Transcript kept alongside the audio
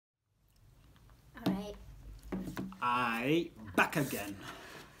Back again.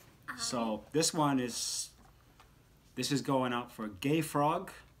 So this is going out for Gay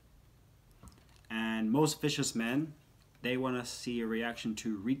Frog and Most Vicious Men. They want to see a reaction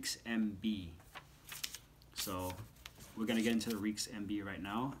to Reekz MB. So we're gonna get into the Reekz MB right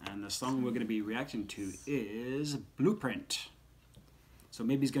now, and the song we're gonna be reacting to is Blueprint. So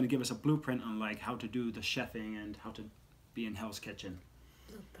maybe he's gonna give us a blueprint on like how to do the chefing and how to be in Hell's Kitchen.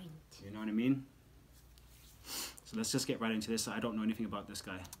 Blueprint. You know what I mean? So let's just get right into this. I don't know anything about this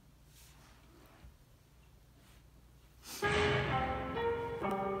guy.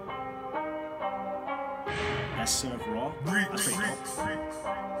 That's served raw. That's pretty dope.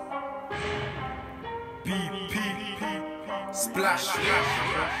 BP, splash,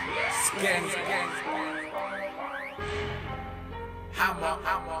 scan, hammer,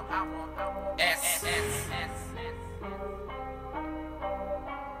 S,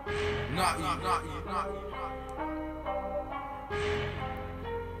 not you.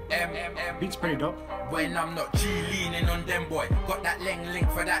 M. Beat's pretty dope. When I'm not G leaning on them boy, got that link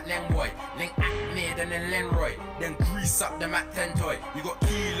for that boy. Link acne, then Lenroy, then grease up them at 10 toy. You got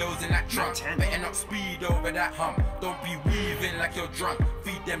kilos in that trunk, better not speed over that hump. Don't be weaving like you're drunk.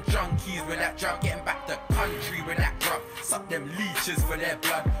 Feed them junkies with that drug, getting back to country with that grub. Suck them leeches for their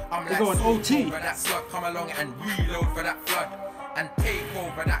blood. I'm like going OT for that slug, come along and reload for that flood. And take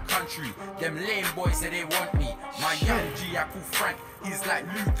over that country. Them lame boys say they want me. My young G I call Frank, he's like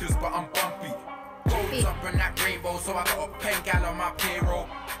Lucas but I'm bumpy. Gold up in that rainbow, so I got a pen gal on my payroll.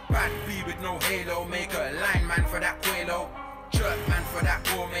 Bad B with no halo, make a lineman for that Quelo. Jerk man for that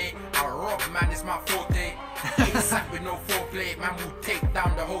gourmet, I rob man is my forte. ASAP with no foreplay, man will take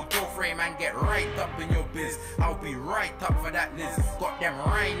down the whole door frame and get right up in your biz. I'll be right up for that Liz. Got them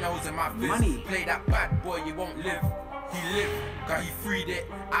rhinos in my fist. Play that bad boy, you won't live. He lived, cause he freed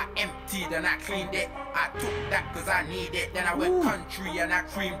it. I emptied and I cleaned it. I took that cause I need it. Then I went country and I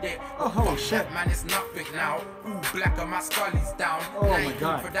creamed it. Oh shit, man, it's nothing now. Ooh, black and my scully's down. Oh my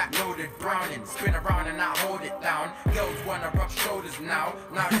god. For that loaded browning. Spin around and I hold it down. Girls wanna rub shoulders now.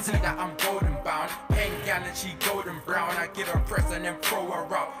 Now they see that I'm golden bound. Pen gal and she golden brown. I give her a press and then throw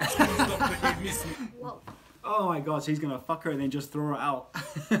her out. Squeeze up and they miss me. Oh my god, so he's gonna fuck her and then just throw her out.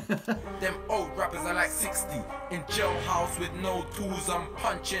 Them old rappers are like 60. In jailhouse with no tools, I'm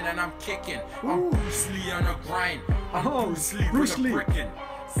punching and I'm kicking. I'm Bruce Lee on a grind. I'm Bruce Lee with a bricking.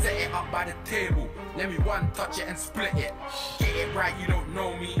 Set it up by the table. Let me one touch it and split it. Get it right, you don't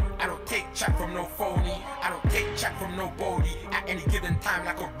know me. I don't take chat from no phony. I don't take chat from no bodie. At any given time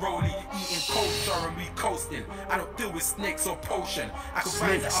like a rollie. Eating kosher and we coasting. I don't deal with snakes or potion. I can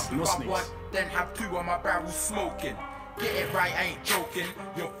rise it up with one, then have two on my barrel smoking. Get it right, I ain't joking.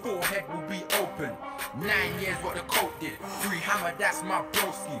 Your forehead will be open. 9 years what the coat did. 3 hammer, that's my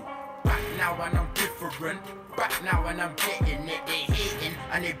broski. Back now and I'm different. Back now and I'm getting it. They hating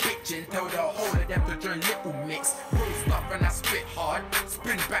and they bitching. Tell the whole of them to join Little Mix. Roast up and I spit hard.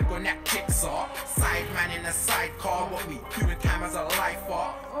 Spin back on that kicksaw. Side man in a sidecar. What me doing time as a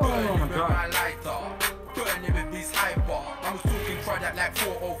lifer. Burning with my lighter. Burning with these high bar. I was talking try that like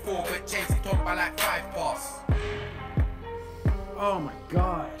 404, but changed it on by like 5 bars. Oh my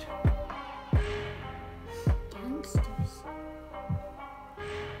god. Gangsters.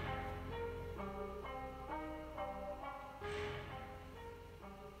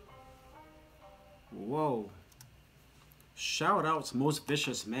 Whoa. Shout out to Most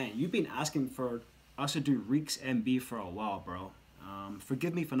Vicious Man. You've been asking for us to do Reekz MB for a while, bro.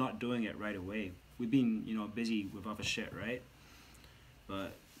 Forgive me for not doing it right away. We've been, you know, busy with other shit, right?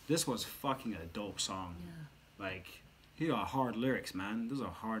 But this was fucking a dope song. Yeah. Like, he got hard lyrics, man. Those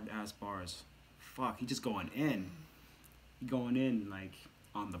are hard ass bars. Fuck, he just going in. He going in like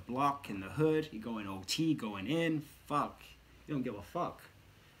on the block in the hood. He going OT, going in. Fuck. He don't give a fuck,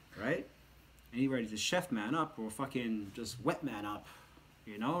 right? And he ready to chef man up or fucking just wet man up,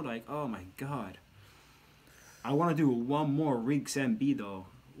 you know? Like, oh my god. I want to do one more Reekz MB though.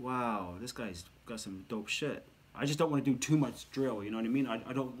 Wow, this guy's got some dope shit. I just don't want to do too much drill, you know what I mean?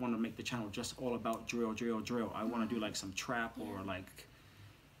 I don't want to make the channel just all about drill. I want to do like some trap or like,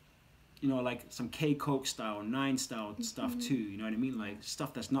 you know, like some K-Coke style, 9 style stuff too, you know what I mean? Like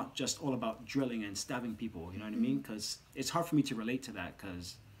stuff that's not just all about drilling and stabbing people, you know what I mean? Because it's hard for me to relate to that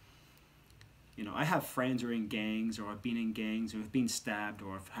because, you know, I have friends who are in gangs or have been in gangs or have been stabbed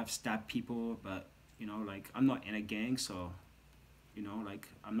or have stabbed people, but, you know, like I'm not in a gang, so, you know, like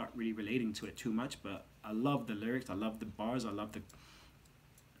I'm not really relating to it too much, but I love the lyrics, I love the bars, I love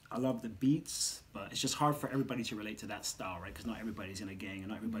the beats, but it's just hard for everybody to relate to that style, right? Because not everybody's in a gang and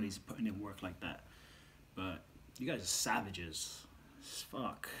not everybody's putting in work like that. But you guys are savages.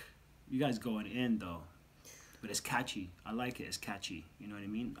 Fuck. You guys going in though. but it's catchy. I like it. It's catchy. You know what I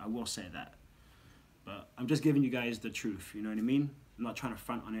mean? I will say that. But I'm just giving you guys the truth. You know what I mean? I'm not trying to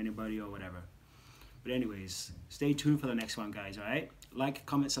front on anybody or whatever. But anyways, stay tuned for the next one, guys. All right? Like,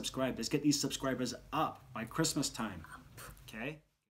 comment, subscribe. Let's get these subscribers up by Christmas time. Okay?